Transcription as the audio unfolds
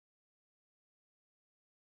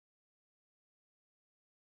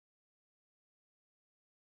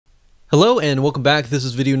Hello and welcome back. This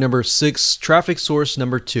is video number 6, traffic source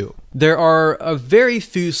number 2. There are a very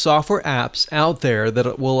few software apps out there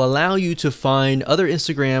that will allow you to find other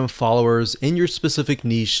Instagram followers in your specific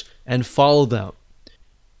niche and follow them.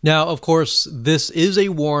 Now, of course, this is a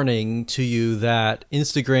warning to you that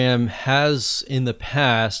Instagram has in the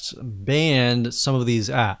past banned some of these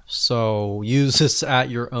apps, so use this at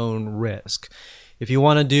your own risk. If you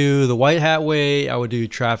want to do the white hat way, I would do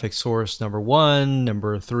traffic source number 1,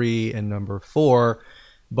 number 3, and number 4.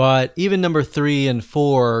 But even number 3 and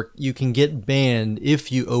 4, you can get banned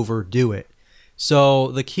if you overdo it.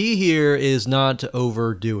 So the key here is not to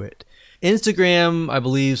overdo it. Instagram, I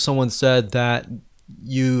believe someone said that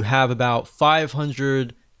you have about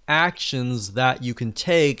 500 actions that you can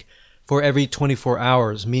take for every 24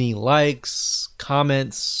 hours, meaning likes,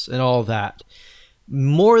 comments, and all that.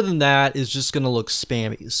 More than that is just going to look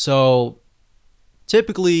spammy. So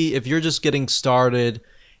typically, if you're just getting started,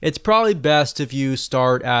 it's probably best if you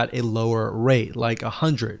start at a lower rate, like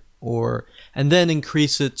 100, and then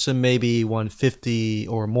increase it to maybe 150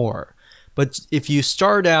 or more. But if you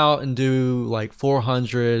start out and do like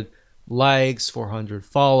 400 likes, 400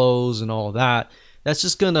 follows, and all that, that's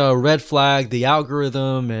just going to red flag the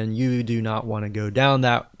algorithm, and you do not want to go down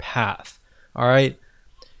that path. All right.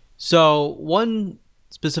 So one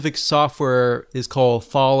specific software is called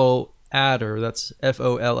Follow Adder. That's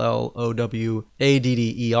FOLLOWADDER,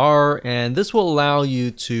 and this will allow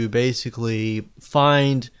you to basically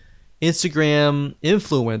find Instagram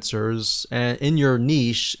influencers in your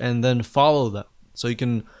niche and then follow them. So you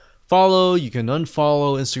can follow, you can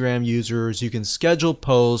unfollow Instagram users, you can schedule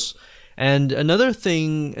posts, and another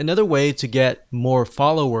way to get more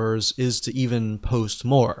followers is to even post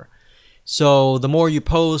more. So the more you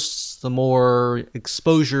post, the more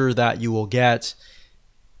exposure that you will get,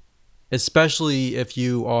 especially if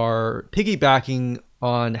you are piggybacking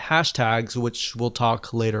on hashtags, which we'll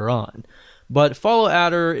talk later on. But Follow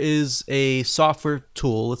Adder is a software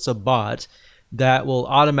tool, it's a bot that will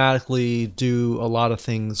automatically do a lot of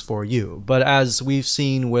things for you. But as we've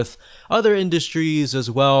seen with other industries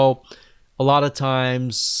as well, a lot of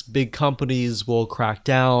times big companies will crack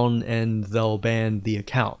down and they'll ban the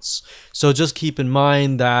accounts. So just keep in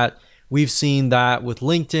mind that we've seen that with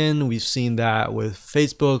LinkedIn, we've seen that with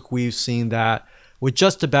Facebook, we've seen that with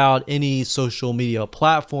just about any social media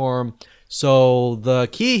platform. So the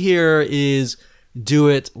key here is do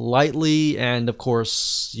it lightly and of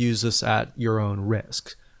course use this at your own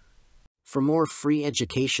risk. For more free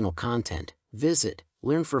educational content, visit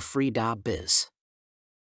learnforfree.biz.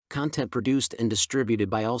 Content produced and distributed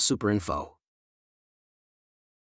by AllSuperInfo.